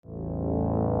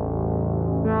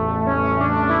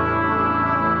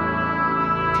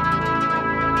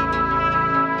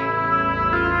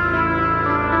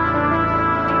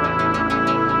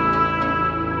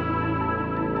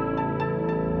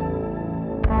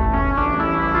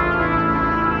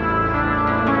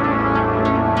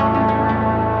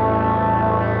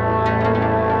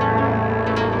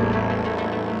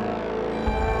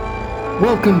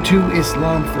Welcome to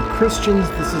Islam for Christians.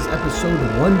 This is episode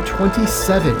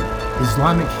 127,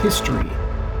 Islamic History,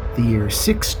 the year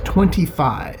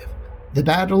 625, the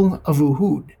Battle of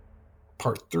Uhud,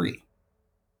 Part 3.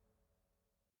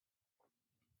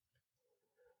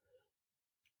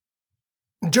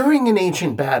 During an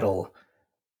ancient battle,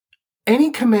 any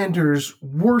commander's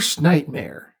worst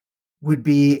nightmare would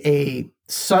be a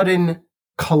sudden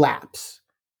collapse.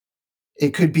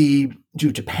 It could be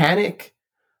due to panic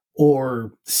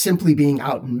or simply being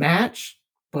outmatched,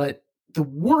 but the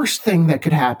worst thing that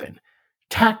could happen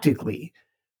tactically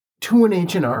to an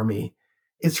ancient army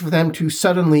is for them to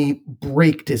suddenly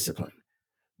break discipline,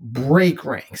 break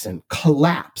ranks, and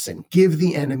collapse and give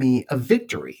the enemy a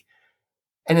victory.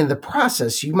 And in the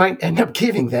process, you might end up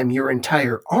giving them your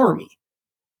entire army.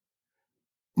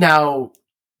 Now,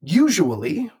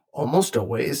 usually, almost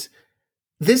always,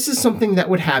 this is something that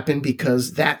would happen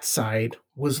because that side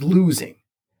was losing.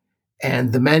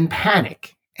 And the men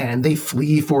panic and they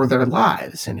flee for their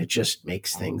lives, and it just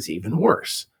makes things even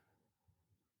worse.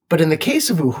 But in the case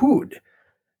of Uhud,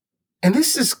 and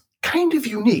this is kind of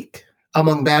unique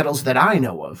among battles that I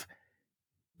know of,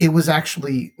 it was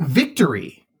actually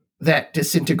victory that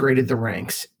disintegrated the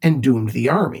ranks and doomed the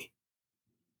army.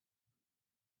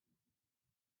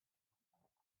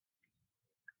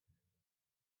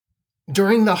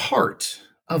 During the heart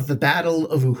of the Battle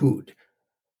of Uhud,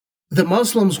 the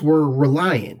Muslims were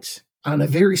reliant on a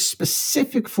very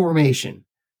specific formation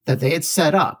that they had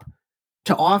set up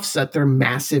to offset their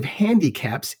massive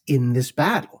handicaps in this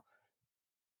battle.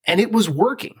 And it was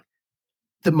working.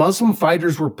 The Muslim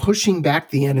fighters were pushing back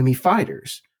the enemy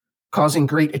fighters, causing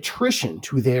great attrition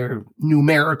to their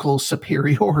numerical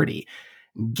superiority,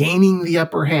 gaining the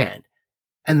upper hand.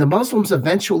 And the Muslims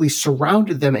eventually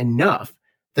surrounded them enough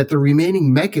that the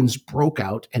remaining Meccans broke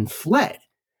out and fled.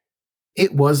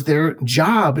 It was their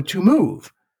job to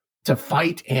move, to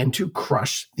fight, and to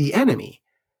crush the enemy.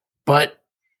 But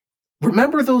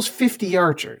remember those 50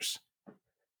 archers?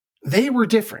 They were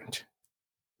different.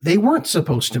 They weren't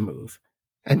supposed to move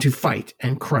and to fight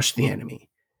and crush the enemy.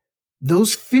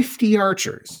 Those 50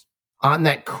 archers on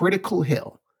that critical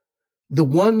hill, the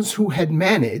ones who had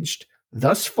managed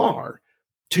thus far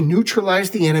to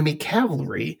neutralize the enemy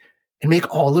cavalry and make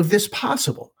all of this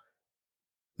possible,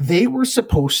 they were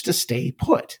supposed to stay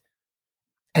put.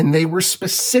 And they were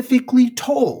specifically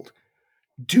told,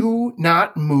 do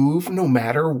not move no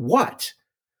matter what.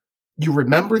 You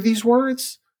remember these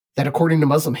words that, according to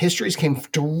Muslim histories, came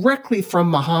directly from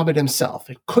Muhammad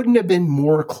himself. It couldn't have been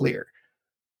more clear.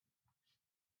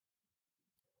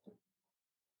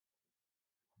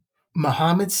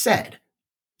 Muhammad said,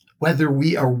 whether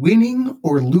we are winning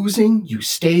or losing, you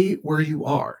stay where you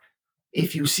are.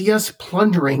 If you see us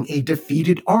plundering a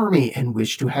defeated army and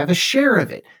wish to have a share of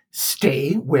it,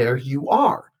 stay where you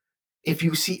are. If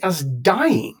you see us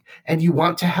dying and you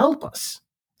want to help us,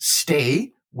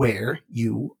 stay where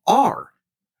you are.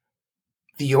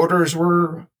 The orders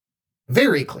were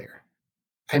very clear.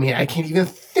 I mean, I can't even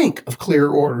think of clearer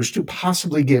orders to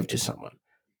possibly give to someone.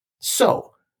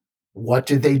 So, what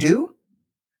did they do?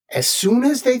 As soon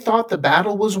as they thought the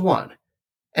battle was won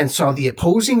and saw the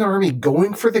opposing army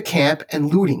going for the camp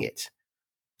and looting it,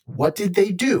 what did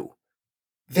they do?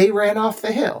 They ran off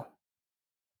the hill.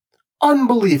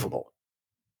 Unbelievable.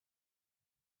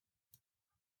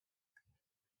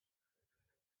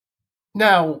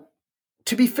 Now,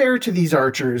 to be fair to these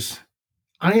archers,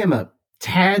 I am a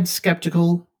tad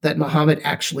skeptical that Muhammad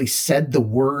actually said the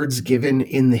words given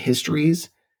in the histories,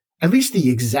 at least the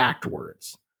exact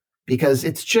words, because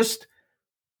it's just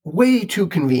way too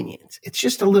convenient. It's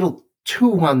just a little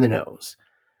too on the nose.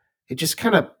 It just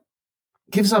kind of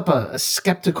gives up a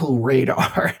skeptical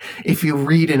radar if you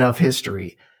read enough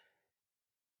history.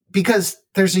 Because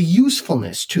there's a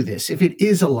usefulness to this if it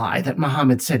is a lie that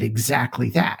Muhammad said exactly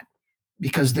that.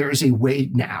 Because there is a way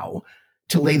now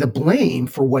to lay the blame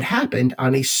for what happened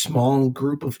on a small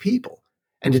group of people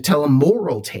and to tell a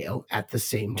moral tale at the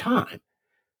same time.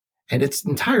 And it's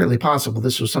entirely possible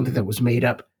this was something that was made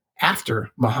up after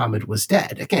Muhammad was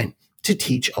dead, again, to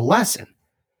teach a lesson.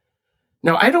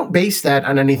 Now, I don't base that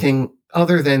on anything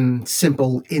other than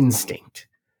simple instinct,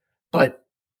 but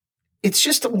it's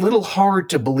just a little hard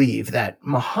to believe that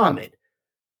Muhammad,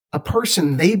 a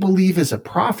person they believe is a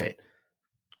prophet,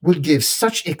 would give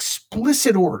such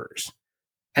explicit orders,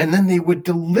 and then they would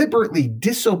deliberately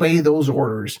disobey those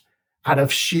orders out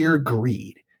of sheer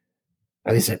greed.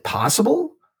 Now, is it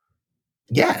possible?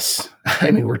 Yes. I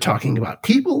mean, we're talking about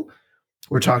people.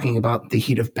 We're talking about the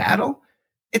heat of battle.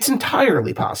 It's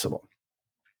entirely possible.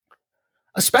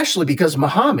 Especially because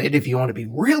Muhammad, if you want to be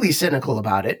really cynical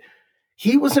about it,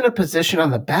 he was in a position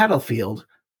on the battlefield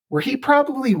where he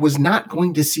probably was not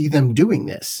going to see them doing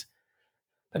this.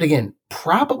 But again,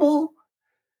 probable?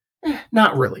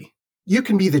 Not really. You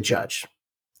can be the judge.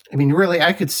 I mean, really,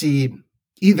 I could see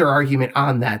either argument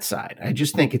on that side. I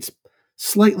just think it's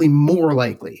slightly more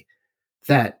likely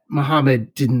that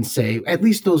Muhammad didn't say at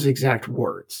least those exact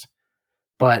words.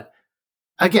 But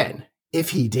again, if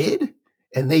he did,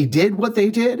 and they did what they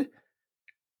did,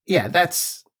 yeah,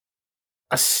 that's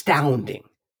astounding.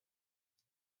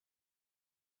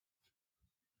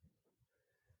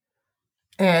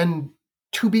 And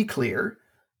to be clear,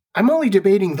 I'm only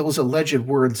debating those alleged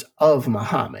words of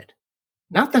Muhammad,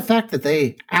 not the fact that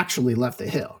they actually left the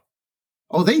hill.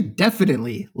 Oh, they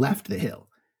definitely left the hill.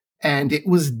 And it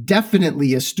was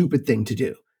definitely a stupid thing to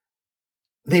do.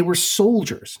 They were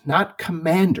soldiers, not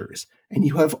commanders, and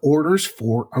you have orders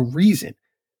for a reason.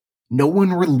 No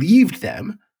one relieved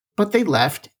them, but they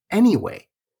left anyway.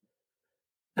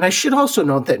 And I should also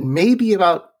note that maybe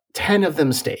about 10 of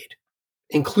them stayed,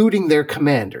 including their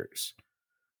commanders.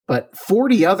 But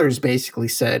 40 others basically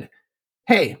said,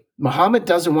 hey, Muhammad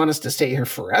doesn't want us to stay here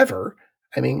forever.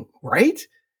 I mean, right?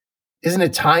 Isn't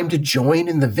it time to join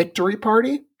in the victory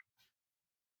party?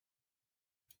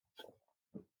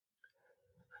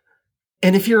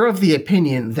 And if you're of the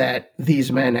opinion that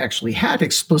these men actually had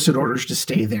explicit orders to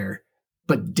stay there,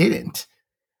 but didn't,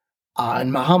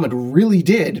 and Muhammad really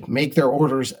did make their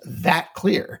orders that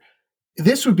clear,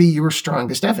 this would be your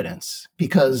strongest evidence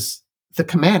because the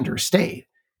commander stayed.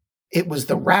 It was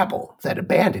the rabble that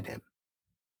abandoned him.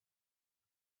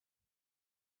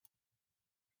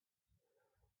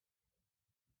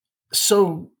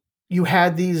 So you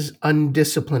had these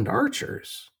undisciplined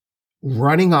archers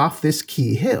running off this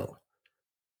key hill.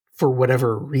 For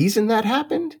whatever reason that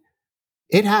happened,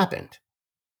 it happened.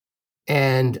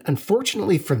 And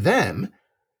unfortunately for them,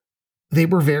 they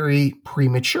were very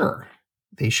premature.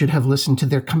 They should have listened to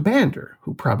their commander,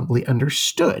 who probably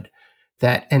understood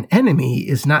that an enemy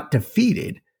is not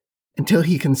defeated until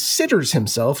he considers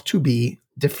himself to be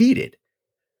defeated.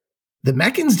 The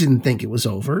Meccans didn't think it was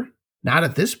over, not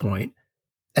at this point,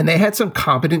 and they had some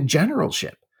competent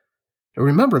generalship. Now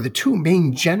remember, the two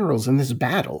main generals in this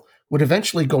battle would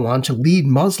eventually go on to lead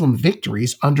Muslim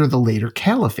victories under the later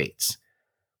caliphates.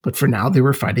 But for now, they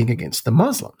were fighting against the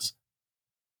Muslims.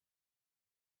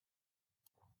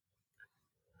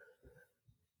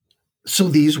 So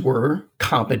these were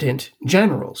competent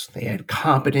generals. They had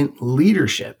competent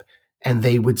leadership, and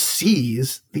they would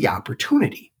seize the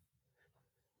opportunity.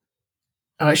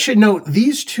 I should note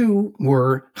these two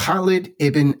were Khalid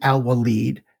ibn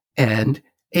al-Walid and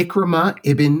Ikrimah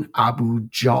ibn Abu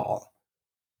Jahl.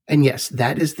 And yes,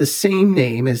 that is the same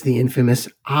name as the infamous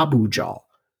Abu Jahl.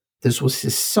 This was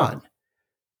his son.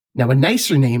 Now, a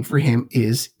nicer name for him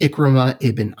is Ikrimah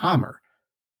ibn Amr.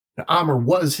 Now, Amr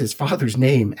was his father's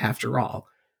name, after all.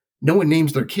 No one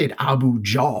names their kid Abu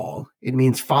Jahl. It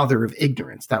means father of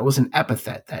ignorance. That was an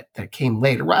epithet that came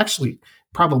later. Well, actually,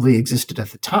 probably existed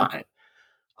at the time.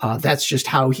 That's just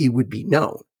how he would be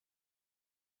known.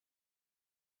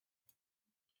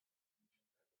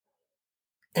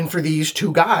 And for these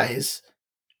two guys,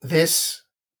 this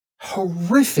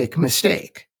horrific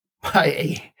mistake by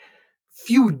a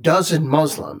few dozen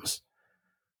Muslims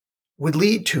would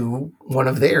lead to one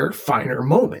of their finer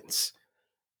moments.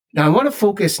 Now, I want to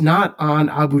focus not on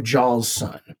Abu Jahl's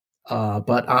son,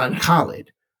 but on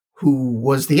Khalid, who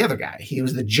was the other guy. He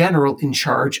was the general in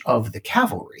charge of the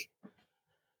cavalry.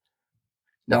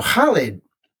 Now, Khalid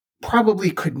probably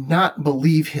could not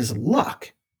believe his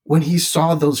luck when he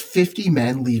saw those 50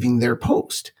 men leaving their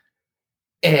post.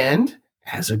 And,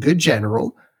 as a good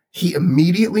general, he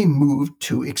immediately moved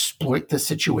to exploit the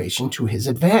situation to his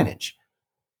advantage.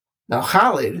 Now,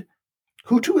 Khalid,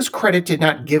 who to his credit did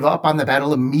not give up on the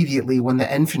battle immediately when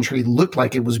the infantry looked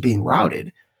like it was being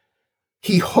routed,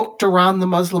 he hooked around the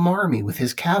Muslim army with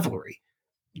his cavalry,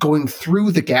 going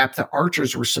through the gap the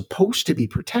archers were supposed to be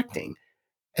protecting,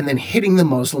 and then hitting the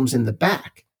Muslims in the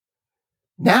back.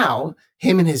 Now,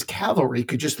 him and his cavalry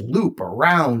could just loop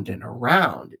around and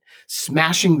around,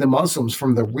 smashing the Muslims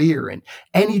from the rear in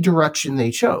any direction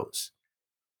they chose.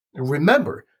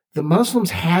 Remember, the Muslims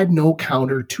had no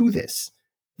counter to this.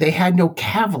 They had no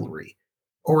cavalry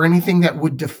or anything that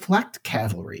would deflect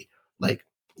cavalry, like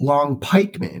long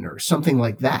pikemen or something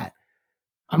like that.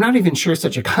 I'm not even sure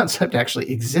such a concept actually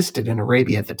existed in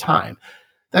Arabia at the time.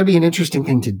 That'd be an interesting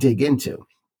thing to dig into.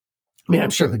 I mean,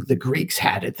 I'm sure the Greeks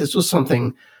had it. This was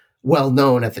something well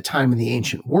known at the time in the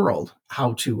ancient world,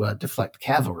 how to deflect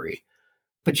cavalry.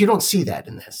 But you don't see that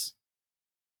in this.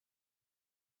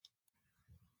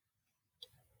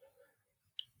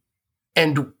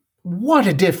 And what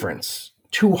a difference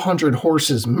 200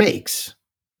 horses makes,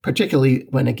 particularly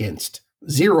when against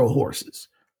 0 horses.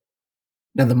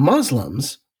 Now, the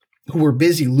Muslims, who were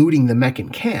busy looting the Meccan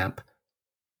camp,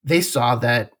 they saw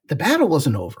that the battle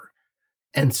wasn't over.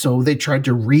 And so they tried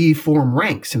to reform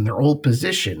ranks in their old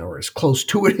position or as close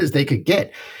to it as they could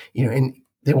get, and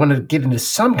they wanted to get into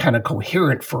some kind of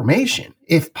coherent formation,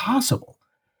 if possible.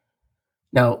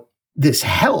 Now, this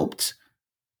helped,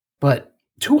 but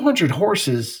 200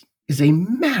 horses is a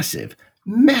massive,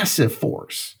 massive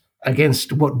force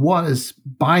against what was,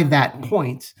 by that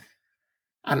point,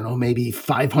 I don't know, maybe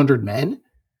 500 men.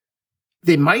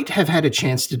 They might have had a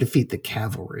chance to defeat the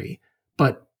cavalry,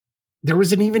 but there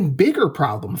was an even bigger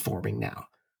problem forming now.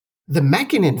 The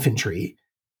Meccan infantry,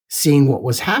 seeing what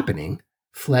was happening,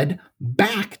 fled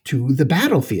back to the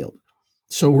battlefield.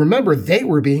 So remember, they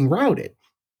were being routed.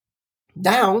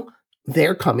 Now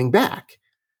they're coming back.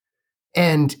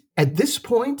 And at this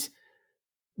point,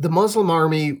 the Muslim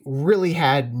army really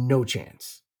had no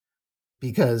chance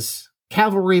because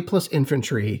cavalry plus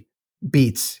infantry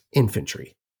beats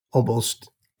infantry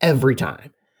almost every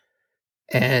time.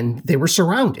 And they were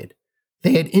surrounded.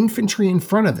 They had infantry in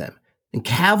front of them and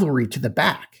cavalry to the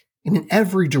back and in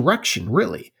every direction,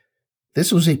 really.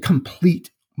 This was a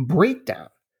complete breakdown.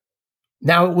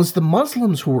 Now it was the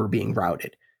Muslims who were being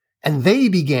routed, and they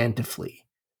began to flee.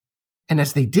 And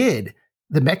as they did,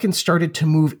 the Meccans started to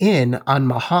move in on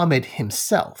Muhammad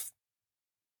himself.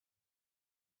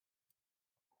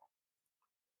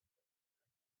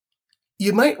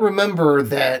 You might remember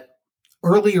that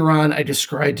earlier on I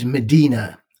described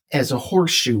Medina as a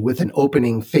horseshoe with an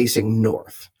opening facing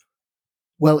north.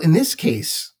 Well, in this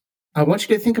case, I want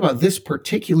you to think about this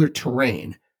particular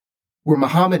terrain where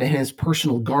Muhammad and his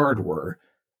personal guard were,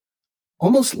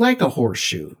 almost like a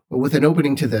horseshoe, but with an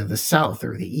opening to the south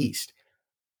or the east.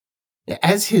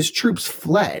 As his troops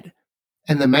fled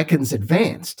and the Meccans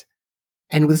advanced,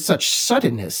 and with such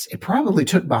suddenness, it probably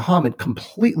took Muhammad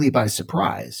completely by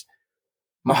surprise.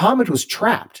 Muhammad was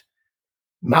trapped,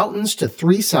 mountains to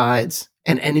 3 sides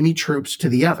and enemy troops to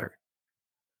the other.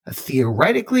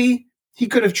 Theoretically, he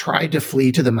could have tried to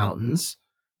flee to the mountains.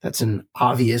 That's an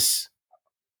obvious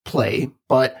play,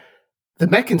 but the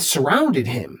Meccans surrounded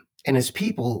him and his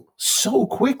people so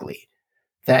quickly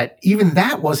that even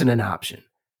that wasn't an option.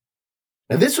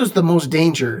 Now, this was the most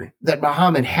danger that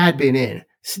Muhammad had been in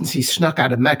since he snuck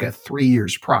out of Mecca 3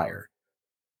 years prior.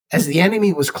 As the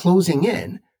enemy was closing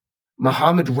in,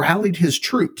 Muhammad rallied his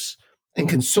troops and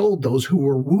consoled those who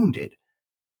were wounded.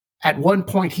 At one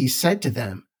point, he said to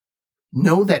them,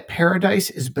 "Know that paradise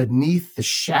is beneath the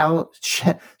shadow.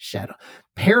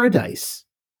 Paradise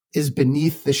is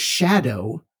beneath the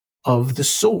shadow of the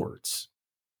swords."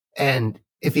 And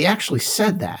if he actually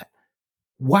said that,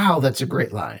 wow, that's a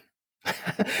great line.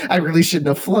 I really shouldn't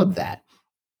have flubbed that.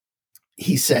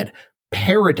 He said,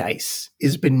 "Paradise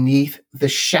is beneath the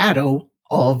shadow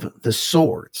of the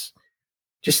swords."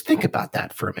 Just think about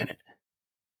that for a minute.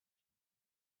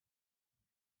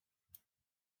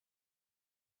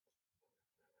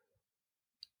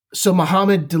 So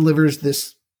Muhammad delivers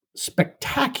this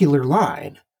spectacular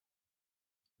line,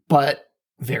 but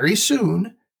very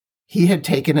soon he had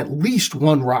taken at least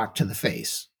 1 rock to the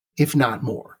face, if not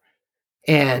more.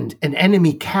 And an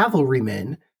enemy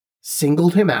cavalryman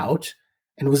singled him out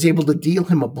and was able to deal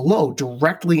him a blow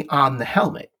directly on the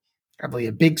helmet. Probably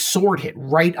a big sword hit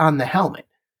right on the helmet.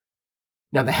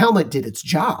 Now, the helmet did its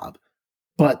job,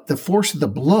 but the force of the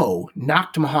blow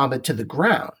knocked Muhammad to the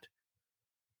ground.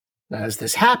 Now, as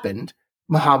this happened,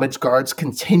 Muhammad's guards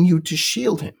continued to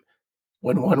shield him.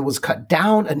 When one was cut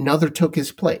down, another took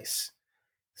his place.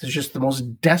 This is just the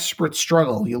most desperate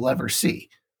struggle you'll ever see.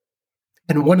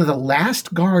 And one of the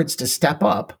last guards to step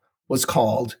up was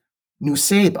called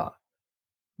Nusayba,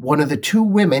 one of the 2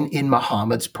 women in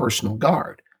Muhammad's personal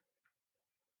guard.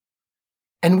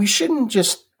 And we shouldn't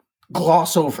just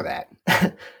gloss over that.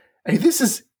 I mean, this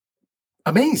is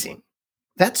amazing.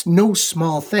 That's no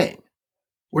small thing.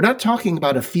 We're not talking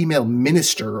about a female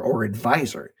minister or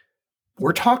advisor.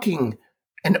 We're talking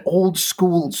an old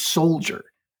school soldier,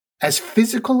 as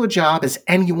physical a job as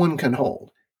anyone can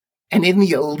hold, and in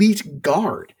the elite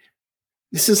guard.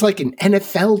 This is like an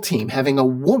NFL team having a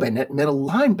woman at middle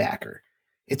linebacker.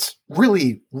 It's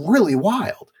really, really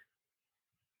wild.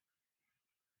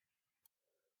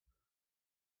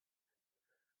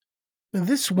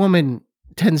 This woman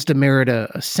tends to merit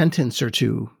a sentence or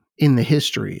two in the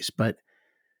histories, but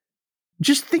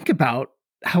just think about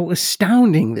how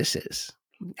astounding this is.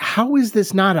 How is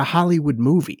this not a Hollywood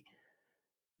movie?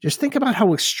 Just think about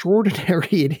how extraordinary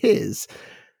it is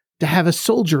to have a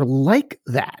soldier like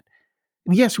that.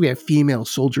 And yes, we have female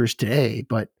soldiers today,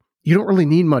 but You don't really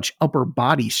need much upper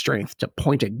body strength to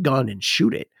point a gun and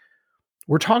shoot it.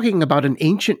 We're talking about an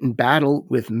ancient in battle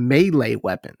with melee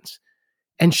weapons.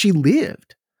 And she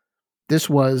lived. This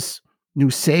was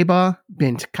Nusayba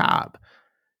bint Kab.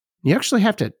 You actually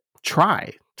have to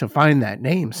try to find that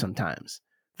name sometimes.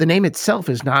 The name itself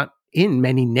is not in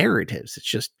many narratives. It's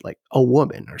just like a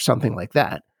woman or something like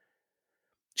that.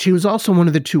 She was also one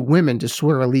of the two women to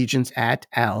swear allegiance at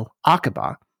Al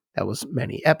Aqaba. That was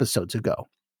many episodes ago.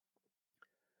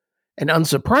 And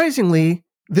unsurprisingly,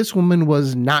 this woman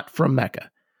was not from Mecca.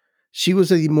 She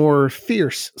was a more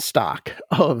fierce stock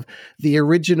of the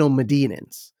original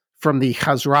Medinans from the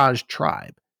Khazraj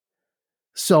tribe.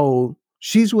 So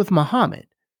she's with Muhammad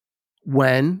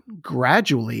when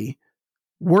gradually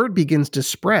word begins to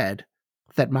spread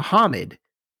that Muhammad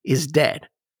is dead.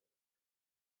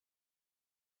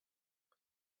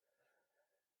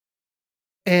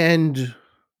 And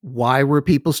why were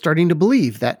people starting to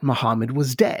believe that Muhammad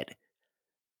was dead?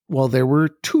 Well, there were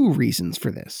two reasons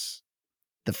for this.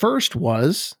 The first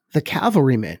was the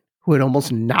cavalryman who had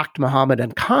almost knocked Muhammad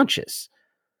unconscious.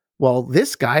 Well,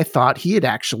 this guy thought he had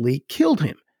actually killed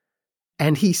him,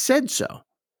 and he said so.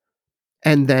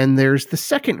 And then there's the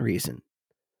second reason.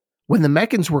 When the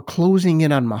Meccans were closing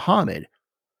in on Muhammad,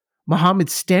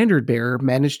 Muhammad's standard bearer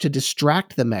managed to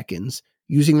distract the Meccans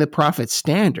using the prophet's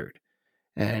standard.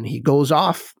 And he goes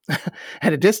off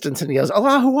at a distance and he yells,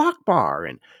 Allahu Akbar.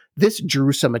 And this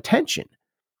drew some attention.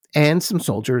 And some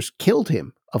soldiers killed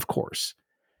him, of course.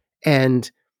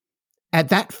 And at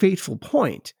that fateful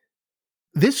point,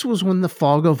 this was when the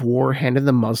fog of war handed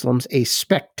the Muslims a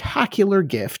spectacular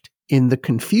gift in the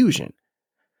confusion.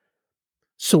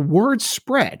 So word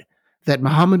spread that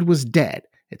Muhammad was dead.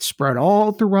 It spread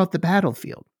all throughout the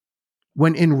battlefield.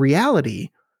 When in reality,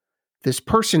 this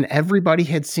person everybody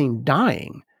had seen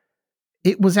dying,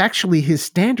 it was actually his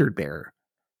standard bearer,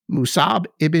 Musab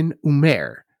ibn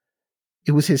Umair.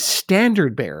 It was his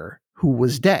standard bearer who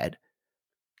was dead.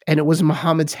 And it was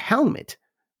Muhammad's helmet,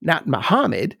 not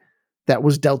Muhammad, that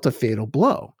was dealt a fatal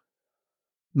blow.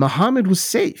 Muhammad was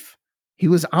safe. He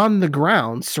was on the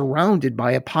ground surrounded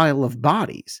by a pile of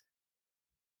bodies.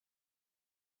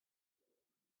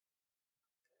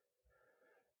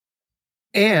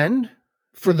 And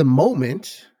for the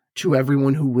moment, to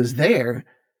everyone who was there,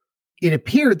 it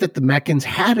appeared that the Meccans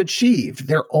had achieved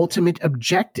their ultimate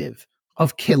objective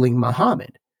of killing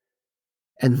Muhammad.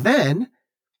 And then,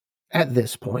 at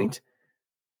this point,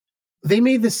 they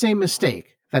made the same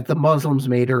mistake that the Muslims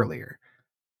made earlier.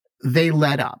 They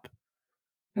let up.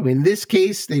 Now, in this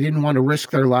case, they didn't want to risk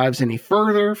their lives any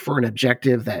further for an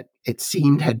objective that it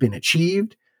seemed had been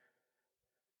achieved.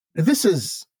 This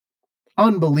is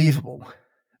unbelievable,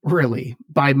 really,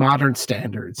 by modern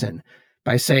standards and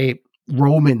by, say,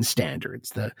 Roman standards.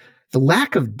 The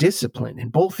lack of discipline in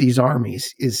both these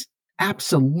armies is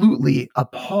absolutely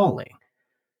appalling.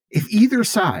 If either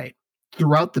side,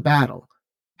 throughout the battle,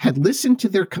 had listened to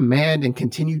their command and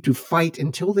continued to fight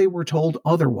until they were told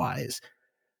otherwise,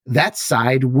 that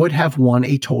side would have won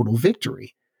a total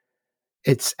victory.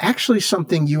 It's actually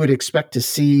something you would expect to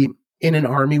see in an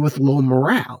army with low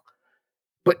morale.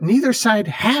 But neither side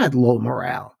had low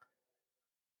morale.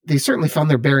 They certainly found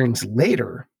their bearings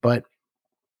later, but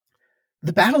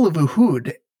the Battle of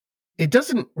Uhud, it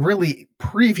doesn't really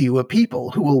preview a people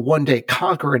who will one day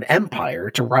conquer an empire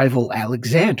to rival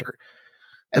Alexander,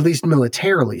 at least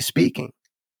militarily speaking.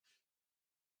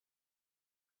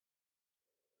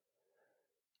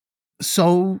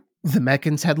 So the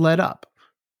Meccans had let up,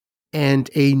 and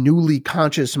a newly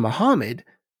conscious Muhammad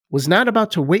was not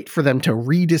about to wait for them to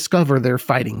rediscover their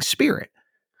fighting spirit.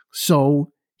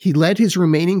 So he led his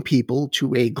remaining people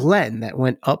to a glen that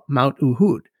went up Mount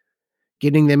Uhud,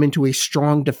 getting them into a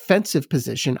strong defensive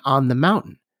position on the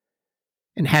mountain.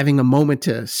 And having a moment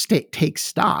to take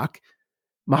stock,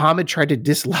 Muhammad tried to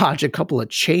dislodge a couple of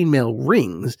chainmail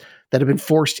rings that had been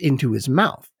forced into his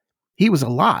mouth. He was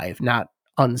alive, not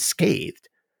unscathed.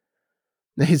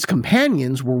 Now, his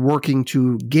companions were working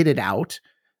to get it out,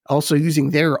 also using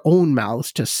their own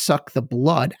mouths to suck the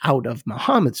blood out of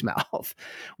Muhammad's mouth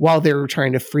while they were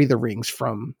trying to free the rings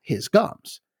from his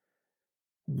gums.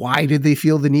 Why did they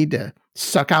feel the need to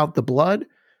suck out the blood?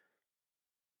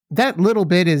 That little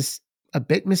bit is a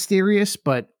bit mysterious,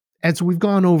 but as we've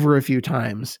gone over a few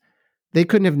times, they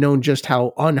couldn't have known just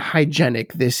how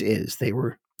unhygienic this is. They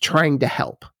were trying to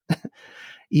help,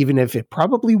 even if it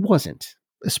probably wasn't,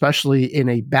 especially in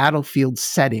a battlefield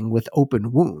setting with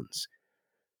open wounds.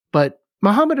 But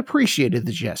Muhammad appreciated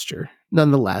the gesture,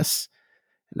 nonetheless,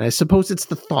 and I suppose it's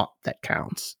the thought that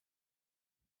counts.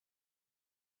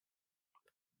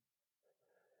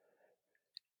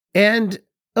 And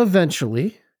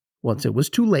eventually, Once it was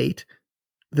too late,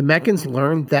 the Meccans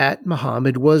learned that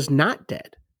Muhammad was not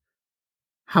dead.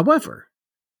 However,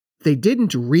 they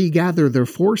didn't regather their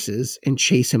forces and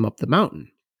chase him up the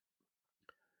mountain.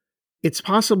 It's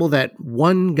possible that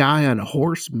one guy on a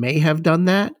horse may have done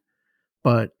that,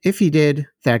 but if he did,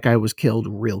 that guy was killed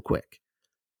real quick.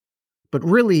 But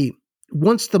really,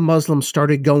 once the Muslims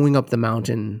started going up the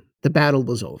mountain, the battle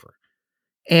was over.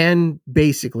 And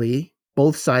basically,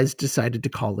 both sides decided to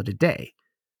call it a day.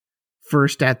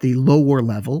 First at the lower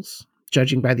levels,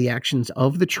 judging by the actions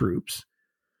of the troops,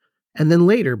 and then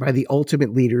later by the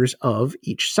ultimate leaders of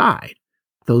each side,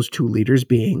 those two leaders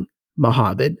being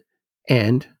Muhammad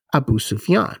and Abu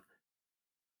Sufyan.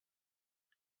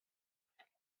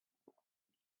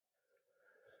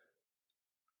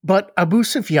 But Abu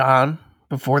Sufyan,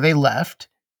 before they left,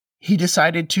 he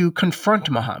decided to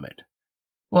confront Muhammad.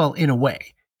 Well, in a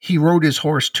way, he rode his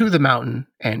horse to the mountain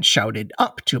and shouted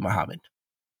up to Muhammad.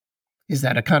 Is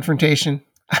that a confrontation?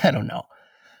 I don't know.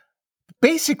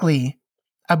 Basically,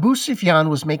 Abu Sufyan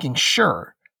was making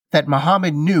sure that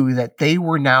Muhammad knew that they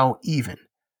were now even.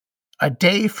 A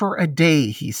day for a day,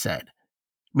 he said,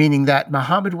 meaning that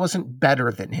Muhammad wasn't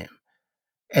better than him,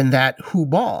 and that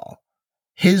Hubal,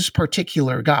 his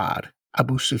particular god,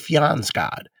 Abu Sufyan's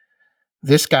god,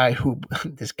 this god,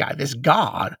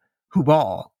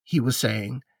 Hubal, he was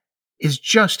saying, is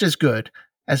just as good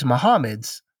as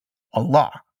Muhammad's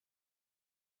Allah.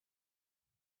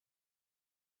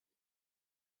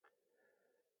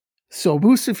 So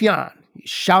Abu Sufyan, he's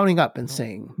shouting up and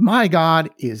saying, my God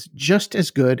is just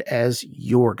as good as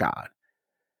your God.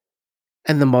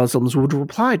 And the Muslims would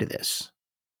reply to this.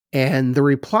 And the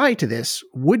reply to this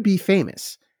would be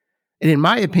famous. And in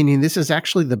my opinion, this is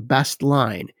actually the best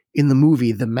line in the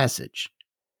movie The Message.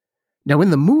 Now,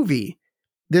 in the movie,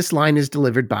 this line is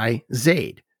delivered by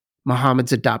Zayd,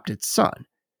 Muhammad's adopted son.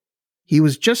 He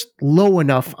was just low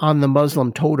enough on the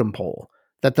Muslim totem pole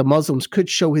that the Muslims could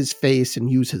show his face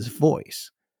and use his voice.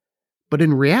 But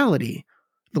in reality,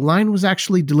 the line was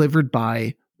actually delivered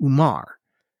by Umar.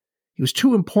 He was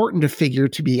too important a figure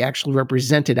to be actually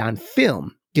represented on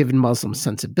film, given Muslim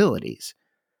sensibilities.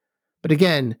 But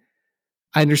again,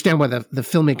 I understand why the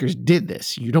filmmakers did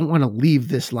this. You don't want to leave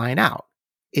this line out.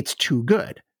 It's too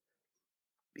good.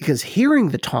 Because hearing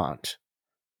the taunt,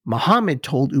 Muhammad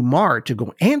told Umar to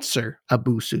go answer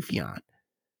Abu Sufyan.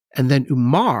 And then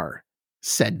Umar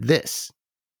said this.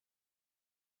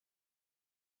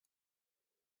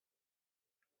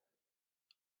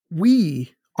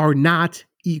 We are not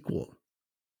equal.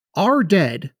 Our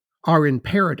dead are in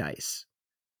paradise.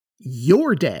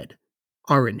 Your dead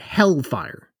are in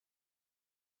hellfire.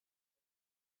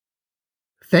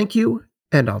 Thank you,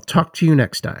 and I'll talk to you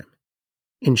next time.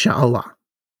 Inshallah.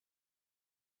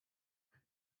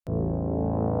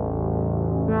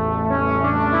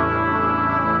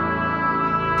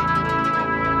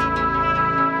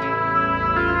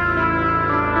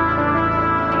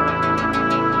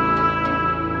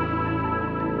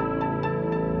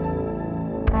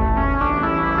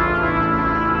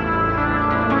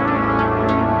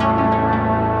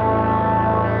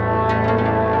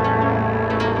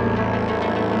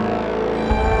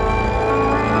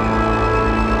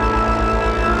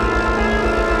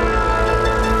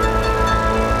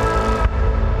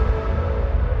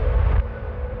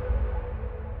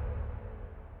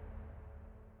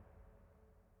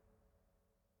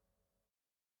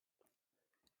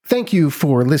 Thank you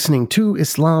for listening to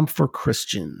Islam for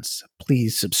Christians.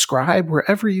 Please subscribe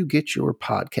wherever you get your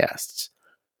podcasts.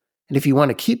 And if you want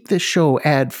to keep this show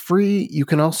ad-free, you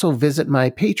can also visit my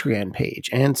Patreon page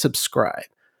and subscribe.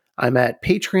 I'm at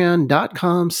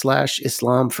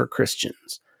patreon.com/Islam for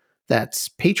Christians. That's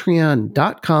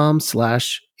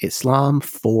patreon.com/Islam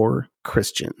for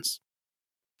Christians.